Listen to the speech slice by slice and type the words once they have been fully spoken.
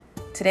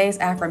Today's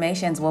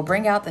affirmations will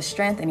bring out the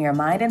strength in your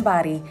mind and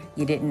body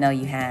you didn't know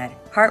you had.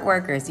 Heart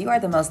workers, you are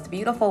the most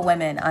beautiful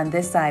women on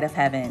this side of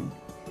heaven.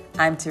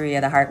 I'm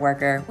Taria, the Heart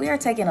Worker. We are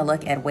taking a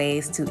look at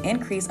ways to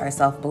increase our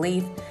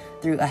self-belief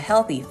through a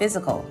healthy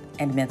physical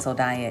and mental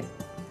diet.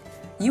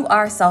 You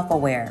are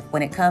self-aware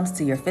when it comes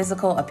to your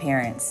physical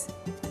appearance.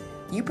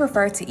 You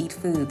prefer to eat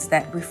foods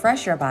that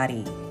refresh your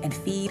body and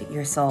feed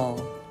your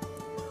soul.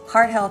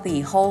 Heart-healthy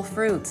whole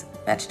fruits,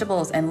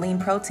 vegetables, and lean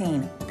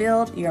protein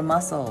build your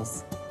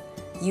muscles.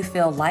 You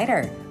feel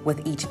lighter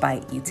with each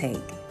bite you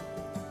take.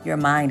 Your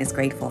mind is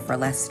grateful for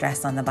less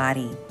stress on the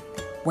body.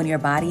 When your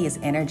body is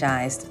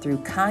energized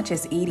through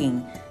conscious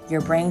eating, your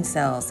brain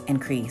cells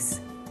increase.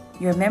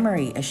 Your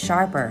memory is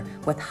sharper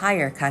with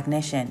higher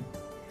cognition.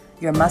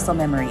 Your muscle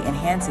memory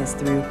enhances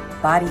through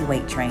body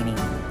weight training.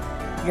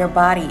 Your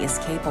body is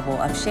capable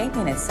of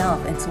shaping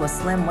itself into a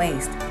slim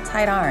waist,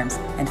 tight arms,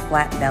 and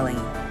flat belly.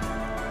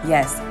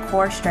 Yes,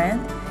 core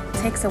strength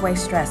takes away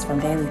stress from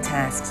daily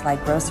tasks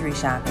like grocery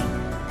shopping,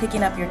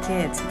 picking up your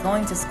kids,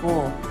 going to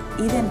school,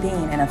 even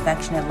being an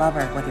affectionate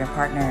lover with your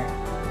partner.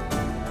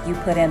 You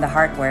put in the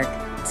hard work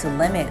to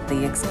limit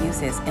the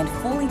excuses and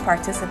fully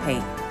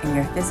participate in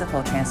your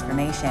physical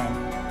transformation.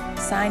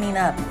 Signing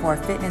up for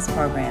fitness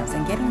programs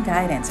and getting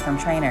guidance from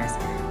trainers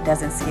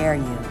doesn't scare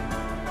you.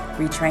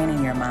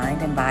 Retraining your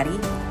mind and body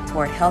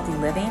toward healthy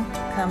living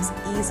comes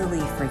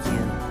easily for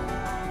you.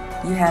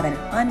 You have an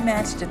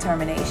unmatched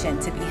determination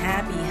to be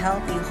happy,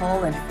 healthy,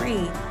 whole, and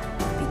free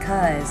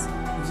because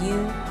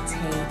you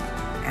take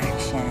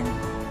action.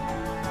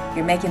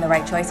 You're making the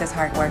right choices,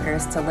 heart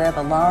workers, to live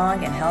a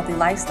long and healthy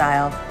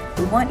lifestyle.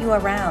 We want you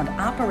around,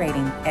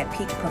 operating at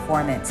peak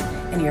performance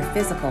in your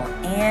physical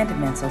and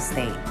mental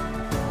state.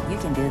 You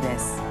can do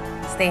this.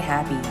 Stay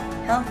happy,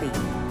 healthy,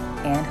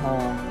 and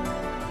whole.